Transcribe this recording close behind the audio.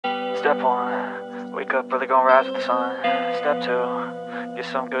Step 1, wake up early, gonna rise with the sun. Step 2, get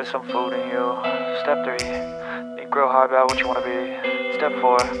some good, some food in you. Step 3, think real hard about what you wanna be. Step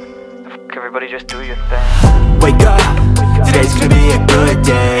 4, fuck everybody, just do your thing. Wake up, today's gonna be a good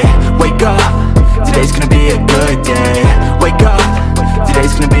day. Wake up, today's gonna be a good day. Wake up,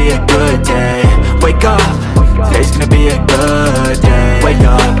 today's gonna be a good day. Wake up, today's gonna be a good day. Wake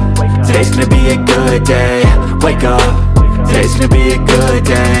up, today's gonna be a good day. Wake up, today's gonna be a good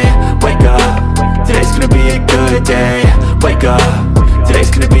day. Wake up, today's gonna be a good day. Wake up,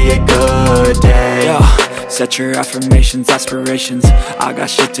 today's gonna be a good day. Yo, set your affirmations, aspirations. I got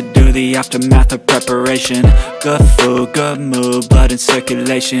shit to do, the aftermath of preparation. Good food, good mood, blood in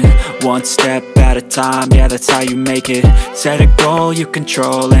circulation. One step at a time, yeah, that's how you make it. Set a goal you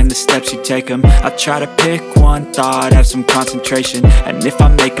control and the steps you take them. I try to pick one thought, have some concentration. And if I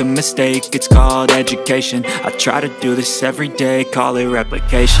make a mistake, it's called education. I try to do this every day, call it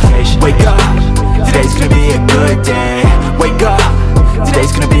replication. Wake up, today's gonna be a good day. Wake up,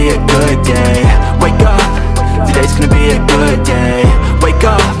 today's gonna be a good day. Wake up, today's gonna be a good day. Wake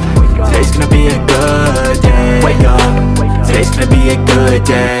up, today's gonna be a good day. Wake up, today's gonna be a good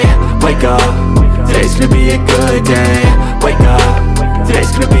day. Wake up, today's gonna be a good day. Wake up,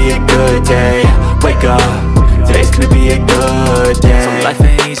 today's gonna be a good day. Wake up, today's gonna be a good day. So life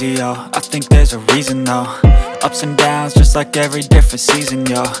ain't easy, yo, I think there's a reason though. Ups and downs, just like every different season,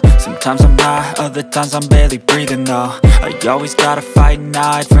 yo. Sometimes I'm high, other times I'm barely breathing, though. I always gotta fight and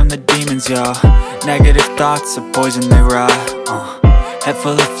hide from the demons, yo. Negative thoughts are poison, they rot. Head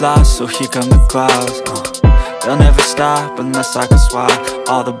full of flies, so here come the clouds. They'll never stop unless I can swap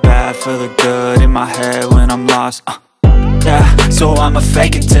all the bad for the good in my head when I'm lost. Yeah, so I'ma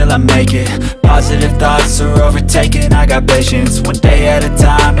fake it till I make it. Positive thoughts are overtaken, I got patience. One day at a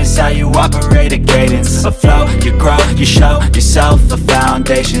time is how you operate a cadence. A flow, you grow, you show yourself a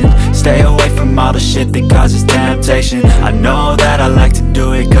foundation. Stay away from all the shit that causes temptation. I know that I like to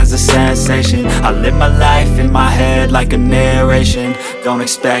do it cause it's sensation. I live my life in my head like a narration. Don't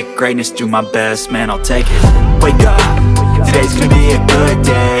expect greatness, do my best, man, I'll take it. Wake up, today's gonna be a good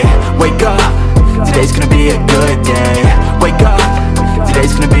day. Wake up, today's gonna be a good day. Wake up,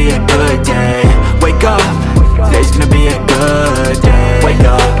 today's gonna be a good day. Wake up, today's gonna be a good day. Wake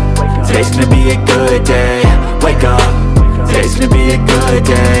up, today's gonna be a good day. Wake up, today's gonna be a good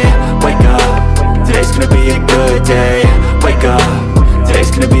day. Wake up, today's gonna be a good day. Wake up,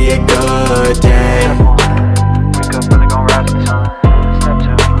 today's gonna be a good day. Wake up early, gonna rise with the sun. Step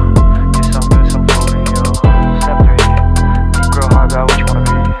 2, get some good, some food in you. Step 3, think real hard about what you wanna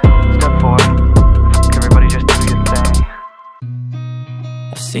be. Step 4, fuck everybody, just do your thing.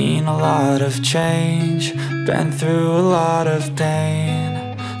 I've seen a lot of change, been through a lot of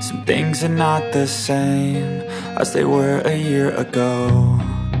pain. Some things are not the same as they were a year ago,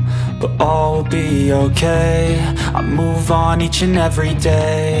 but all will be okay. I move on each and every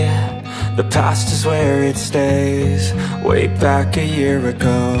day. The past is where it stays, way back a year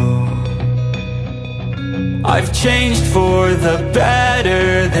ago. I've changed for the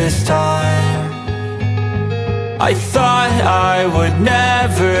better this time. I thought I would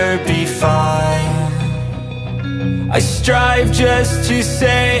never be fine. I strive just to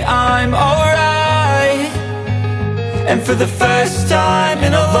say I'm alright, and for the first time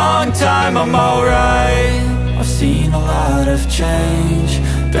in a long time I'm alright. I've seen a lot of change,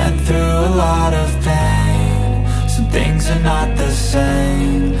 been through a lot of pain. Some things are not the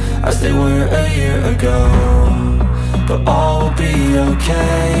same as they were a year ago, but all will be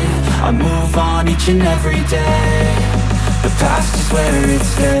okay. I move on each and every day. The past is where it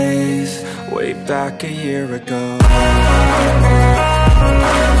stays, way back a year ago.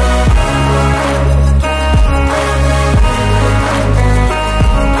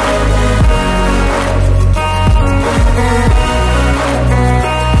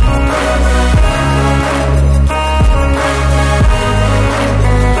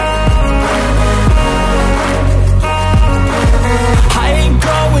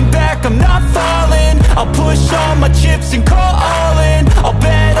 I'm not falling, I'll push all my chips and call all in. I'll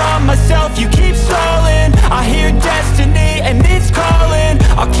bet on myself, you keep stalling. I hear destiny and it's calling.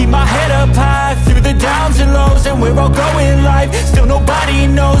 I'll keep my head up high through the downs and lows, and where I'll go in life, still nobody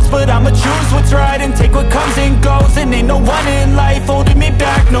knows. But I'ma choose what's right and take what comes and goes. And ain't no one in life holding me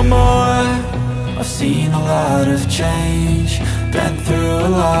back no more. I've seen a lot of change, been through a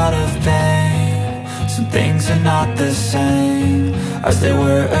lot of pain. Some things are not the same as they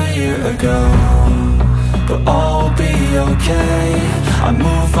were a year ago, but all will be okay. I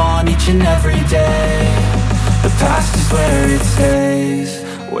move on each and every day. The past is where it stays,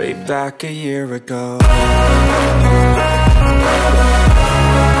 way back a year ago.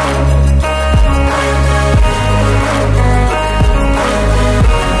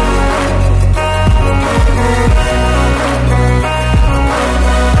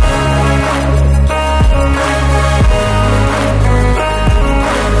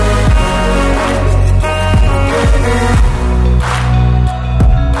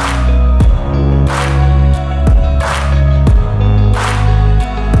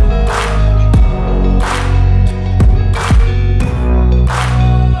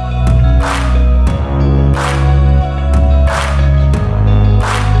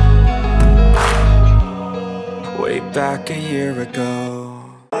 back a year ago.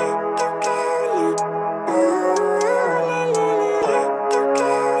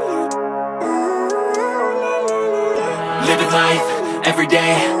 Living life,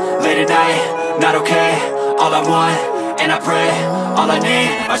 everyday, late at night, not okay. All I want, and I pray, all I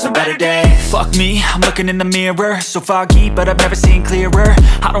need are some better days. Fuck me, I'm looking in the mirror, so foggy, but I've never seen clearer.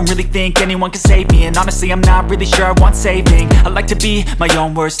 I don't really think anyone can save me, and honestly I'm not really sure I want saving. I like to be my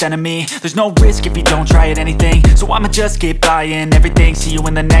own worst enemy. There's no risk if you don't try at anything, so I'ma just keep buying everything. See you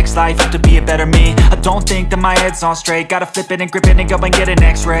in the next life, have to be a better me. I don't think that my head's on straight, gotta flip it and grip it and go and get an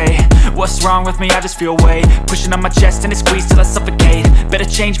x-ray. What's wrong with me? I just feel weight pushing on my chest and it squeezes till I suffocate. Better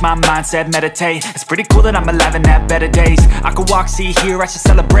change my mindset, meditate. It's pretty cool that I'm alive and have better days. I could walk, see, hear, I should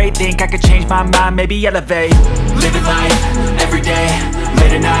celebrate. Think I could change my mind, maybe elevate. Living life, everyday,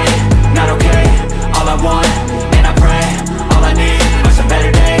 late at night, not okay. All I want, and I pray, all I need are some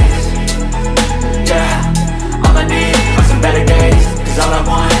better days. Yeah, all I need are some better days. Cause all I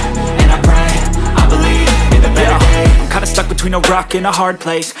want, and I pray, I believe in the better days. I'm kinda stuck between a rock and a hard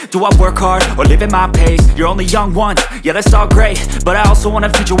place. Do I work hard or live at my pace? You're only young once, yeah that's all great, but I also want a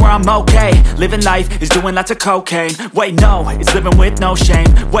future where I'm okay. Living life is doing lots of cocaine. Wait no, it's living with no shame.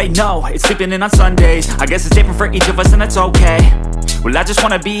 Wait no, it's sleeping in on Sundays. I guess it's different for each of us and that's okay. Well I just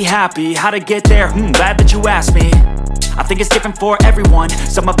wanna be happy, how to get there? Glad that you asked me. I think it's different for everyone.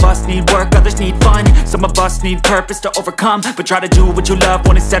 Some of us need work, others need fun. Some of us need purpose to overcome. But try to do what you love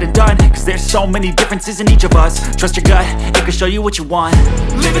when it's said and done. Cause there's so many differences in each of us. Trust your gut, it can show you what you want.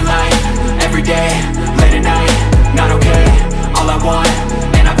 Living life, everyday, late at night, not okay. All I want,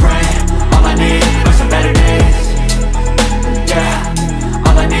 and I pray, all I need are some better days. Yeah,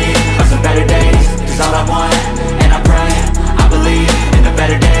 all I need are some better days. Cause all I want, and I pray, I believe in the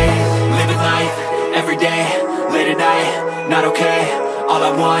better days. Living life, everyday, late at night, not okay. All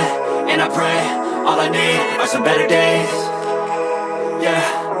I want, and I pray, all I need are some better days.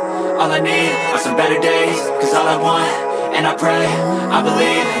 Yeah, all I need are some better days. Cause all I want, and I pray, I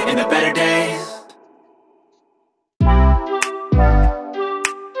believe in the better days.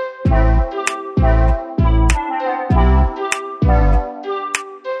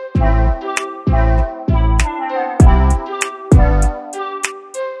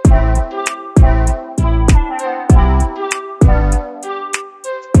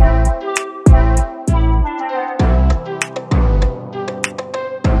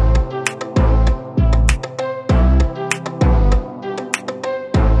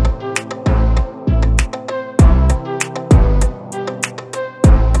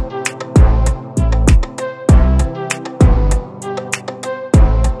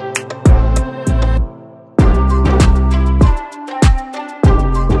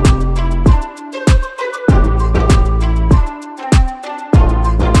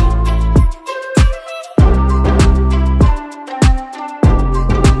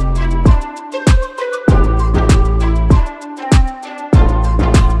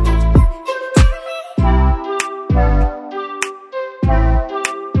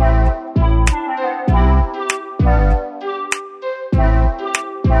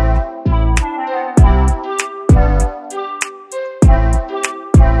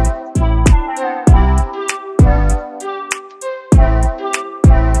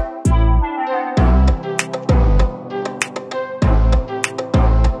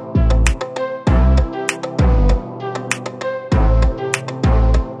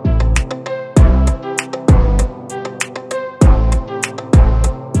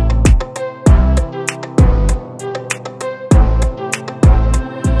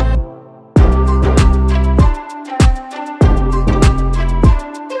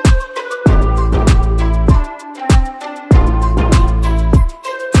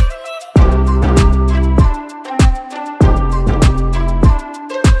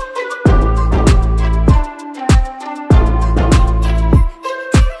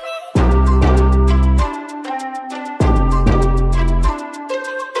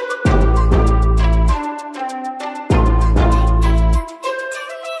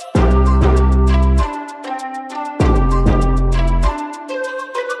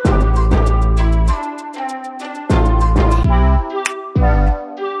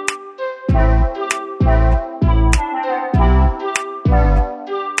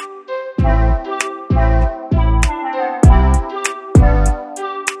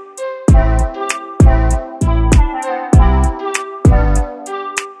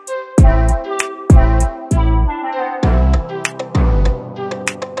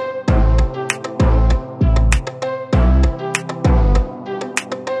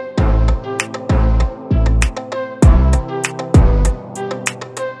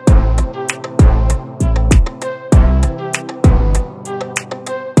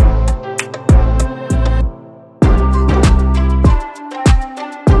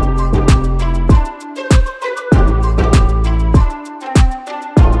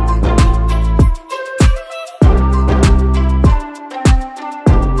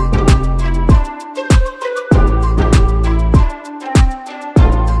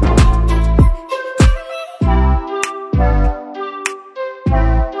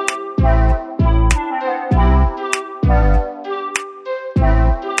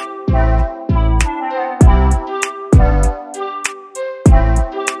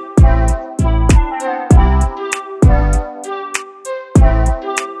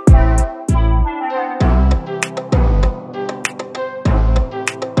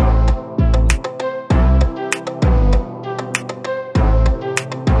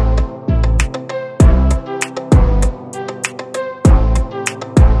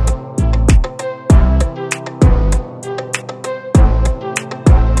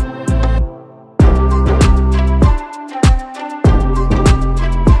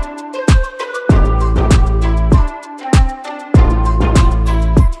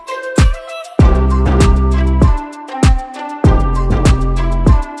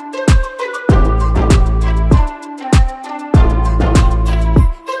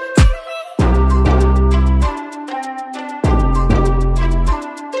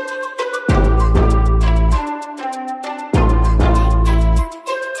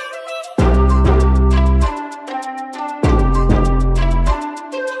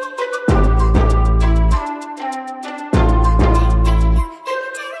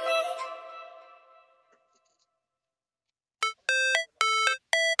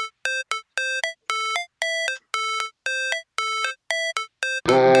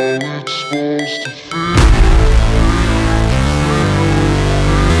 Never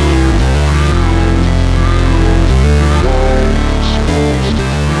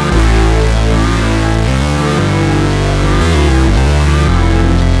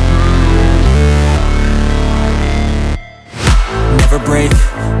break,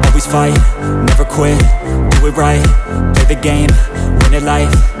 always fight, never quit, do it right, play the game, win it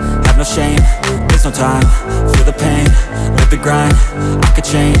life, have no shame, there's no time, feel the pain, live the grind, I could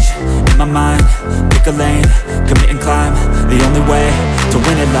change, in my mind, pick a lane, commit and climb, the only way to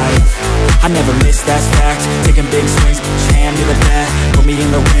win it life, I never miss, that's fact, taking big swings, hand me the bat, put me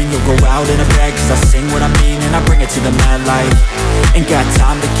in the ring, you'll go out in a bag, cause I sing what I mean and I bring it to the mad light, ain't got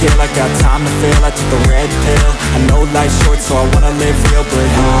time to kill, I got time to feel, I took the red pill, I know life's short so I wanna live real, but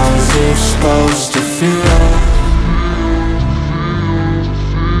how's it supposed to feel?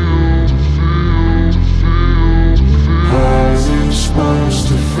 How's it supposed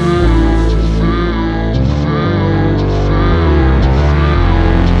to feel?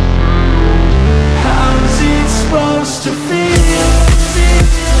 How's it supposed to feel?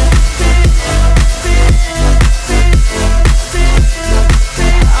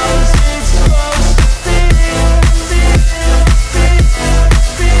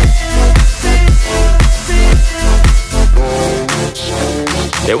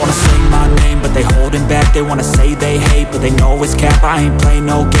 They wanna say my name, but they holding back. They wanna say they hate, but they know it's cap. I ain't play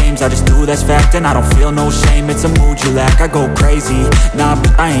no games, I just do that's fact. And I don't feel no shame, it's a mood you lack. I go crazy, nah,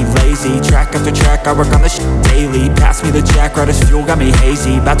 but I ain't lazy. Track after track, I work on this shit daily. Pass me the jack, right as fuel, got me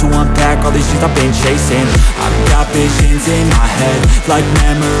hazy. About to unpack all these things I've been chasing. I've got visions in my head, like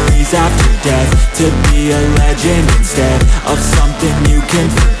memories after death. To be a legend instead of something you can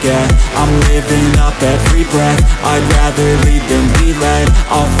forget. I'm living up every breath, I'd rather lead than be led.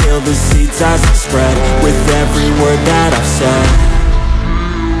 I'll fill the seats as I spread with every word that I've